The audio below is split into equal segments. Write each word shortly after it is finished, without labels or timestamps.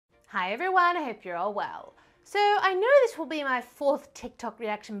Hi everyone, I hope you're all well. So I know this will be my fourth TikTok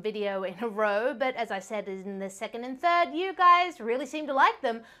reaction video in a row, but as I said in the second and third, you guys really seem to like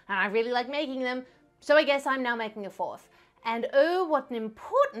them, and I really like making them, so I guess I'm now making a fourth. And oh, what an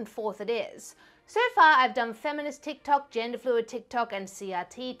important fourth it is. So far I've done feminist TikTok, gender fluid TikTok, and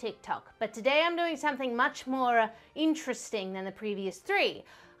CRT TikTok, but today I'm doing something much more interesting than the previous three.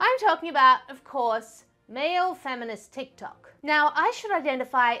 I'm talking about, of course, male feminist TikTok. Now, I should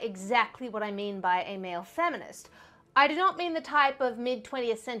identify exactly what I mean by a male feminist. I do not mean the type of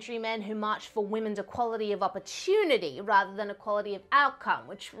mid-20th century men who march for women's equality of opportunity rather than equality of outcome,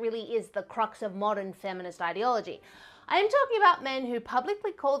 which really is the crux of modern feminist ideology. I am talking about men who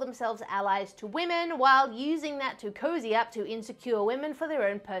publicly call themselves allies to women while using that to cozy up to insecure women for their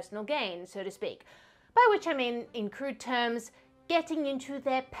own personal gain, so to speak. By which I mean, in crude terms, getting into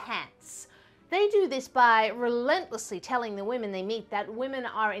their pants. They do this by relentlessly telling the women they meet that women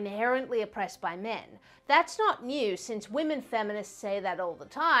are inherently oppressed by men. That's not new, since women feminists say that all the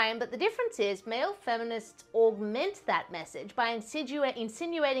time, but the difference is male feminists augment that message by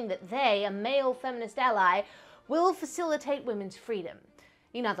insinuating that they, a male feminist ally, will facilitate women's freedom.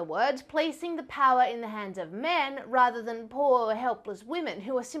 In other words, placing the power in the hands of men rather than poor, helpless women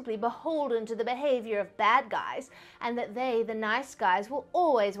who are simply beholden to the behavior of bad guys, and that they, the nice guys, will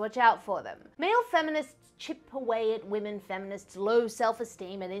always watch out for them. Male feminists chip away at women feminists' low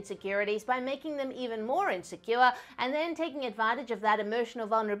self-esteem and insecurities by making them even more insecure, and then taking advantage of that emotional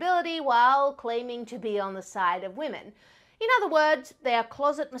vulnerability while claiming to be on the side of women. In other words, they are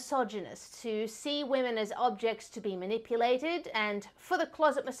closet misogynists who see women as objects to be manipulated, and for the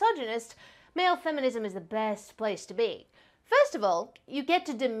closet misogynist, male feminism is the best place to be. First of all, you get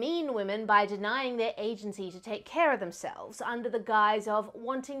to demean women by denying their agency to take care of themselves under the guise of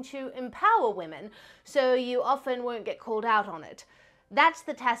wanting to empower women, so you often won't get called out on it. That's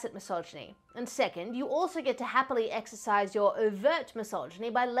the tacit misogyny. And second, you also get to happily exercise your overt misogyny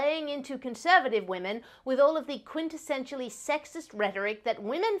by laying into conservative women with all of the quintessentially sexist rhetoric that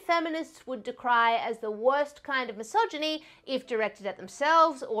women feminists would decry as the worst kind of misogyny if directed at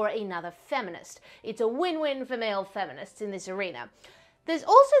themselves or another feminist. It's a win-win for male feminists in this arena. There's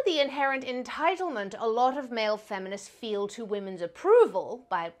also the inherent entitlement a lot of male feminists feel to women's approval,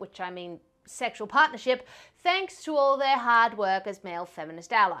 by which I mean sexual partnership, thanks to all their hard work as male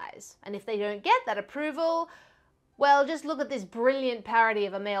feminist allies. And if they don't get that approval, well, just look at this brilliant parody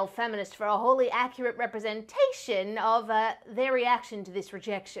of a male feminist for a wholly accurate representation of their reaction to this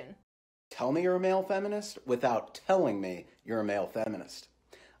rejection. Tell me you're a male feminist without telling me you're a male feminist.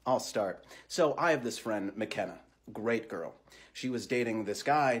 I'll start. So I have this friend, McKenna, great girl. She was dating this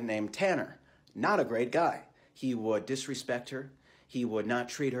guy named Tanner, not a great guy. He would disrespect her. He would not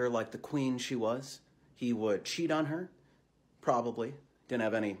treat her like the queen she was. He would cheat on her, probably. Didn't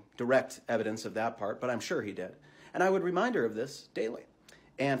have any direct evidence of that part, but I'm sure he did. And I would remind her of this daily.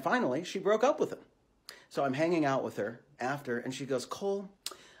 And finally, she broke up with him. So I'm hanging out with her after, and she goes, "Cole,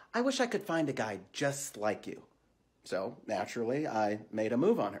 I wish I could find a guy just like you." So naturally, I made a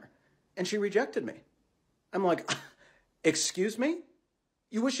move on her. And she rejected me. I'm like, "Excuse me?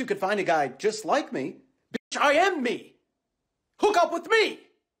 You wish you could find a guy just like me? Bitch, I am me! Hook up with me!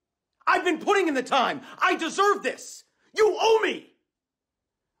 I've been putting in the time. I deserve this. You owe me.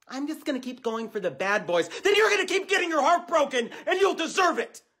 I'm just gonna keep going for the bad boys. Then you're gonna keep getting your heart broken, and you'll deserve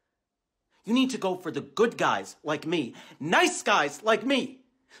it. You need to go for the good guys like me. Nice guys like me.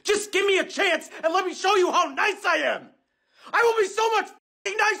 Just give me a chance and let me show you how nice I am. I will be so much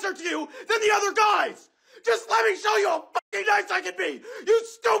f***ing nicer to you than the other guys. Just let me show you how f***ing nice I can be. You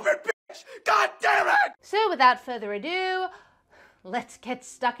stupid bitch. God damn it. So without further ado, let's get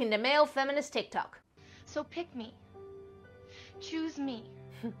stuck into male feminist TikTok. So pick me. Choose me.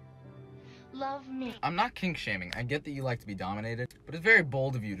 Love me. I'm not kink shaming. I get that you like to be dominated, but it's very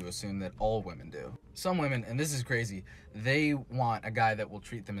bold of you to assume that all women do. Some women, and this is crazy, they want a guy that will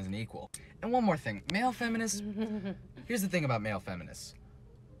treat them as an equal. And one more thing, male feminists, here's the thing about male feminists.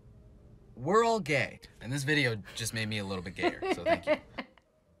 We're all gay. And this video just made me a little bit gayer, so thank you.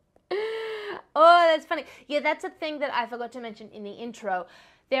 Oh, that's funny. Yeah, that's a thing that I forgot to mention in the intro.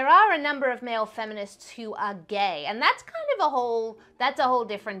 There are a number of male feminists who are gay, and that's kind of a whole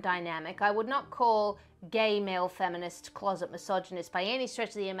different dynamic. I would not call gay male feminists closet misogynists by any stretch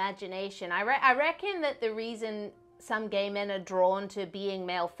of the imagination. I reckon that the reason some gay men are drawn to being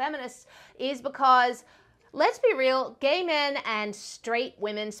male feminists is because, let's be real, gay men and straight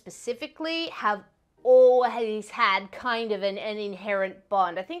women specifically have always had kind of an inherent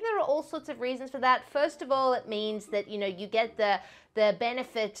bond. I think there are all sorts of reasons for that. First of all, it means that, you know, you get the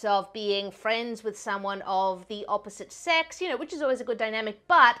benefit of being friends with someone of the opposite sex, you know, which is always a good dynamic,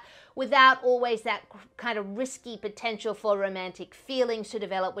 but without always that kind of risky potential for romantic feelings to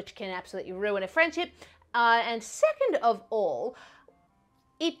develop, which can absolutely ruin a friendship. And second of all,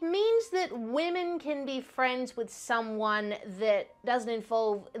 it means that women can be friends with someone that doesn't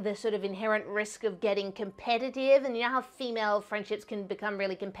involve the sort of inherent risk of getting competitive. And you know how female friendships can become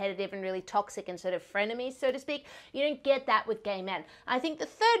really competitive and really toxic and sort of frenemies, so to speak? You don't get that with gay men. I think the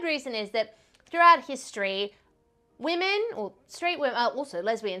third reason is that throughout history, women, or straight women, also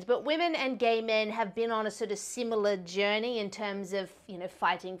lesbians, but women and gay men have been on a sort of similar journey in terms of, you know,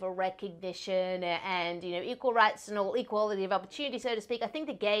 fighting for recognition and, you know, equal rights and all equality of opportunity, so to speak. I think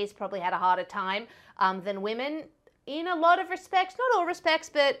the gays probably had a harder time than women in a lot of respects. Not all respects,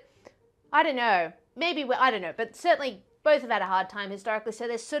 but I don't know. Maybe, I don't know. But certainly both have had a hard time historically, so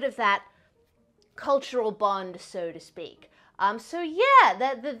there's sort of that cultural bond, so to speak. So yeah,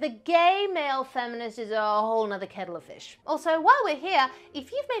 the gay male feminist is a whole nother kettle of fish. Also, while we're here,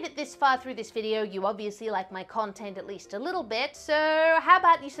 if you've made it this far through this video, you obviously like my content at least a little bit, so how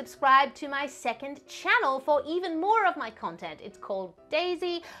about you subscribe to my second channel for even more of my content. It's called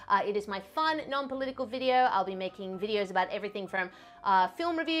Daisy. It is my fun, non-political video. I'll be making videos about everything from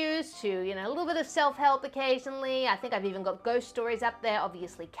film reviews to, you know, a little bit of self-help occasionally. I think I've even got ghost stories up there,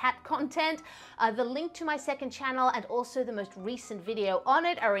 obviously cat content. The link to my second channel and also the most recent video on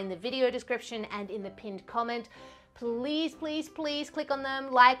it are in the video description and in the pinned comment. Please, please, please click on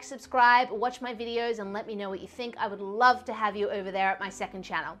them, like, subscribe, watch my videos, and let me know what you think. I would love to have you over there at my second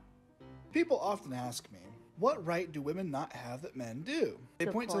channel. People often ask me, what right do women not have that men do? They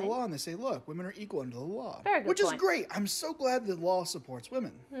point to the law and they say, look, women are equal under the law. Very good Which point. is great. I'm so glad the law supports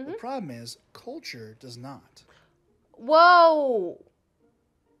women. The problem is, culture does not. Whoa!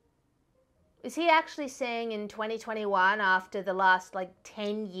 Is he actually saying in 2021, after the last, like,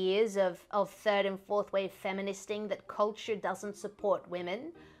 10 years of third and fourth wave feministing, that culture doesn't support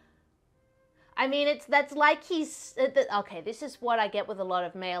women? I mean, that's like he's... okay, this is what I get with a lot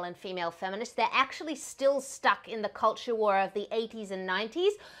of male and female feminists. They're actually still stuck in the culture war of the 80s and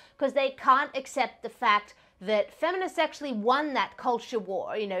 90s because they can't accept the fact that feminists actually won that culture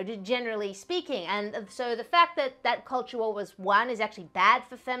war, you know, generally speaking. And so the fact that that culture war was won is actually bad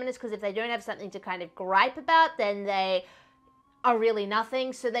for feminists because if they don't have something to kind of gripe about, then they are really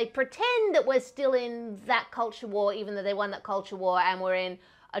nothing. So they pretend that we're still in that culture war even though they won that culture war and we're in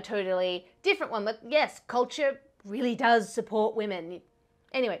a totally different one. But yes, culture really does support women.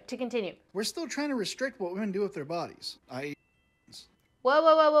 Anyway, to continue. We're still trying to restrict what women do with their bodies.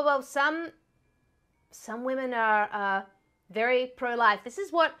 Whoa. Some women are very pro-life. This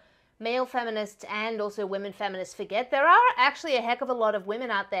is what male feminists and also women feminists forget. There are actually a heck of a lot of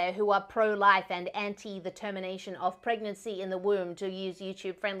women out there who are pro-life and anti the termination of pregnancy in the womb, to use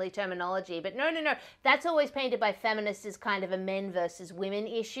YouTube-friendly terminology. But no. That's always painted by feminists as kind of a men versus women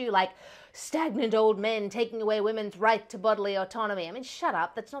issue, like stagnant old men taking away women's right to bodily autonomy. I mean, shut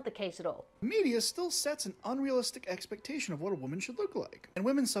up. That's not the case at all. Media still sets an unrealistic expectation of what a woman should look like. And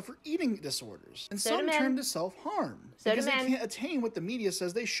women suffer eating disorders. And some turn to self-harm. Because they can't attain what the media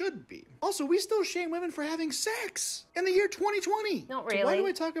says they should be. Also, we still shame women for having sex in the year 2020. Not really. So why do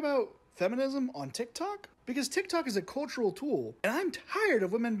I talk about feminism on TikTok? Because TikTok is a cultural tool, and I'm tired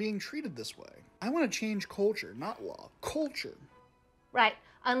of women being treated this way. I want to change culture, not law. Culture. Right.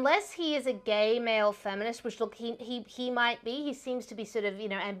 Unless he is a gay male feminist, which, look, he might be. He seems to be sort of, you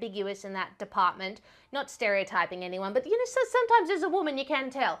know, ambiguous in that department. Not stereotyping anyone, but, you know, so sometimes as a woman you can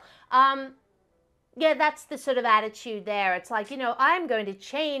tell. Yeah, that's the sort of attitude there. It's like, you know, I'm going to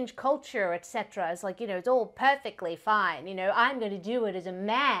change culture, etc. It's like, you know, it's all perfectly fine. You know, I'm going to do it as a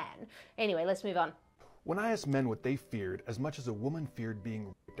man. Anyway, let's move on. When I asked men what they feared as much as a woman feared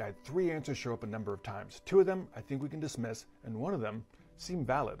being raped, I had 3 answers show up a number of times. 2 of them I think we can dismiss, and 1 of them seemed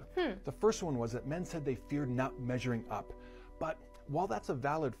valid. The first one was that men said they feared not measuring up. But while that's a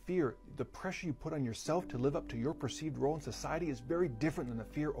valid fear, the pressure you put on yourself to live up to your perceived role in society is very different than the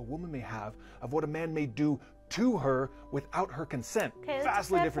fear a woman may have of what a man may do to her without her consent. Okay,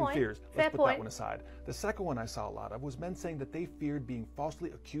 vastly different point. fears. Fair Let's put point. that one aside. The second one I saw a lot of was men saying that they feared being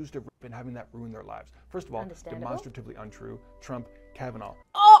falsely accused of rape and having that ruin their lives. First of all, demonstratively untrue. Trump, Kavanaugh.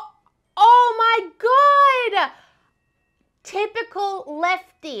 Oh my God! Typical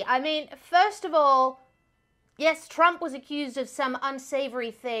lefty. I mean, first of all, Yes, Trump was accused of some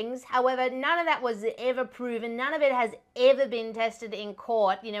unsavory things. However, none of that was ever proven. None of it has ever been tested in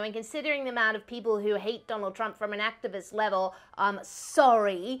court. You know, and considering the amount of people who hate Donald Trump from an activist level,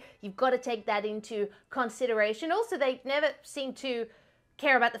 sorry, you've got to take that into consideration. Also, they never seem to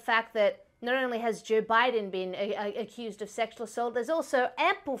care about the fact that not only has Joe Biden been accused of sexual assault, there's also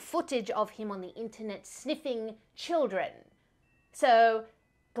ample footage of him on the internet sniffing children. So,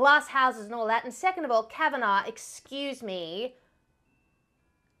 glass houses and all that. And second of all, Kavanaugh, excuse me,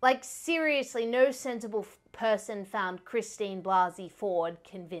 like seriously, no sensible person found Christine Blasey Ford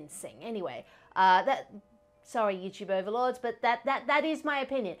convincing. Anyway, sorry, YouTube overlords, but that is my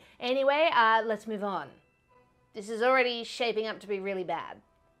opinion. Anyway, let's move on. This is already shaping up to be really bad.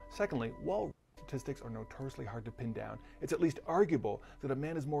 Secondly, while statistics are notoriously hard to pin down, it's at least arguable that a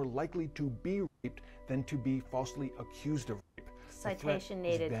man is more likely to be raped than to be falsely accused of rape. Citation the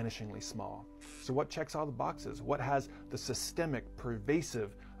threat needed. is vanishingly small. So what checks all the boxes? What has the systemic,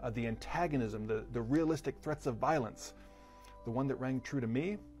 pervasive, the antagonism, the realistic threats of violence? The one that rang true to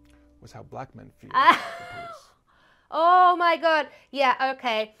me was how black men feel the police. Oh my God. Yeah,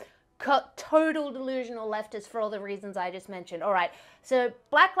 okay. Total delusional leftist for all the reasons I just mentioned. All right, so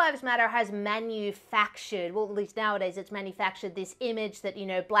Black Lives Matter has manufactured, well, at least nowadays it's manufactured this image that, you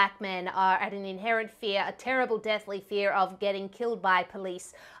know, black men are at an inherent fear, a terrible deathly fear of getting killed by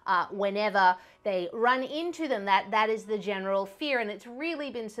police whenever they run into them. That is the general fear, and it's really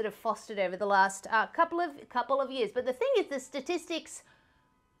been sort of fostered over the last couple of years. But the thing is, the statistics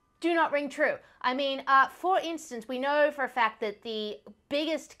do not ring true. I mean, for instance, we know for a fact that the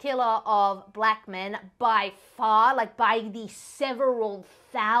biggest killer of black men by far, like by the several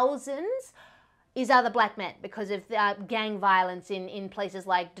thousands, is other black men because of gang violence in places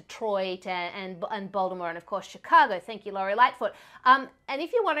like Detroit and Baltimore and, of course, Chicago. Thank you, Lori Lightfoot. And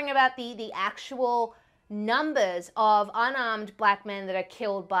if you're wondering about the actual numbers of unarmed black men that are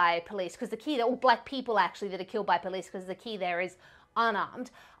killed by police, because the key, or black people actually that are killed by police, because the key there is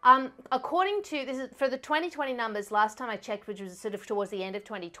unarmed. According to, this is for the 2020 numbers, last time I checked, which was sort of towards the end of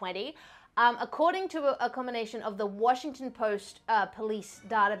 2020, according to a combination of the Washington Post police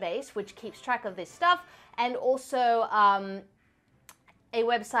database, which keeps track of this stuff, and also a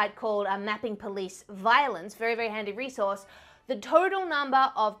website called Mapping Police Violence, very, very handy resource, the total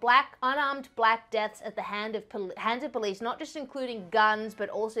number of unarmed black deaths at the hands of police, not just including guns, but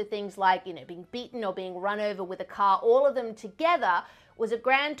also things like, you know, being beaten or being run over with a car, all of them together was a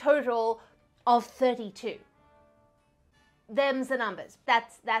grand total of 32. Them's the numbers.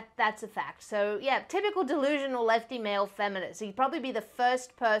 That's a fact. So yeah, typical delusional lefty male feminist. So you'd probably be the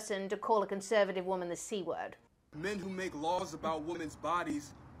first person to call a conservative woman the C word. Men who make laws about women's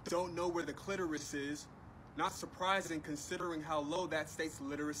bodies don't know where the clitoris is. Not surprising considering how low that state's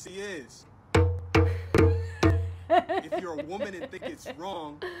literacy is. If you're a woman and think it's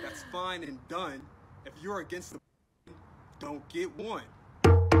wrong, that's fine and done. If you're against the don't get one.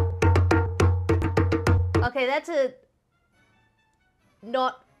 Okay, that's a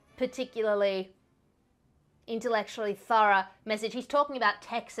not particularly intellectually thorough message. He's talking about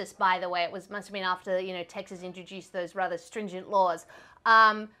Texas, by the way. It must have been after, you know, Texas introduced those rather stringent laws.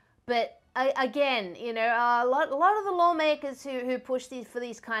 But again, you know, a lot of the lawmakers who push for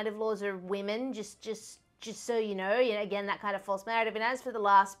these kind of laws are women. Just so you know, again, that kind of false narrative. And as for the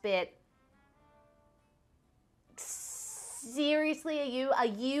last bit, seriously, are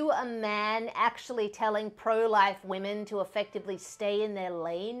you a man actually telling pro-life women to effectively stay in their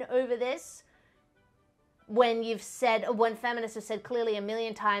lane over this? When feminists have said clearly a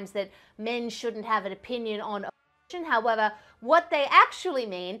million times that men shouldn't have an opinion on abortion. However, what they actually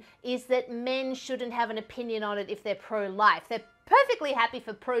mean is that men shouldn't have an opinion on it if they're pro-life. They're perfectly happy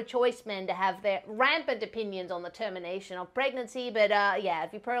for pro-choice men to have their rampant opinions on the termination of pregnancy, but yeah,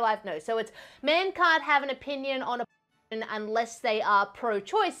 if you're pro-life, no. So it's men can't have an opinion on abortion unless they are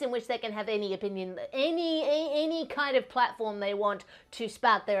pro-choice, in which they can have any opinion, any kind of platform they want to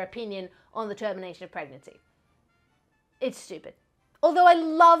spout their opinion on the termination of pregnancy. It's stupid. Although I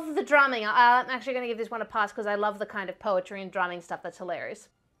love the drumming. I'm actually going to give this one a pass because I love the kind of poetry and drumming stuff that's hilarious.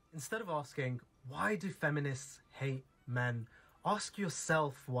 Instead of asking, why do feminists hate men? Ask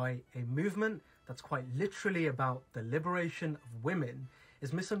yourself why a movement that's quite literally about the liberation of women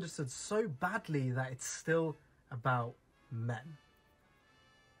is misunderstood so badly that it's still about men.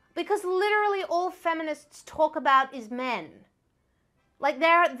 Because literally all feminists talk about is men. Like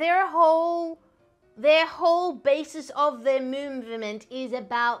their whole basis of their movement is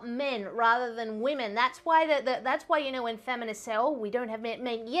about men rather than women. That's why you know when feminists say, "Oh, we don't have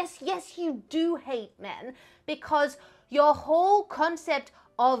men." Yes, you do hate men, because your whole concept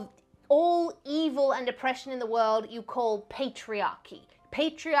of all evil and oppression in the world you call patriarchy.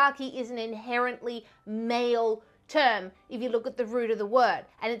 Patriarchy is an inherently male term if you look at the root of the word,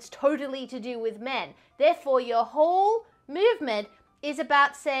 and it's totally to do with men. Therefore, your whole movement is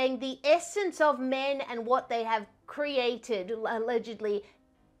about saying the essence of men and what they have created, allegedly,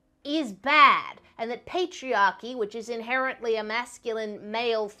 is bad, and that patriarchy, which is inherently a masculine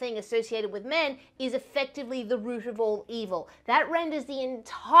male thing associated with men, is effectively the root of all evil. That renders the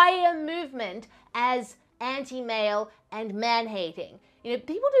entire movement as anti-male and man-hating. You know,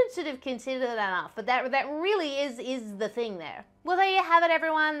 people don't sort of consider that enough, but that really is the thing there. Well, there you have it,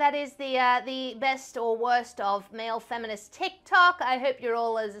 everyone. That is the best or worst of male feminist TikTok. I hope you're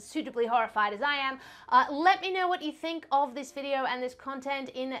all as suitably horrified as I am. Let me know what you think of this video and this content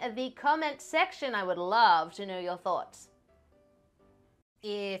in the comment section. I would love to know your thoughts.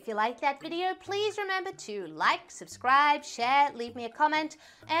 If you liked that video, please remember to like, subscribe, share, leave me a comment,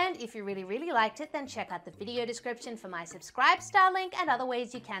 and if you really liked it, then check out the video description for my subscribe star link and other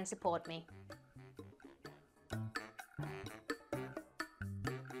ways you can support me.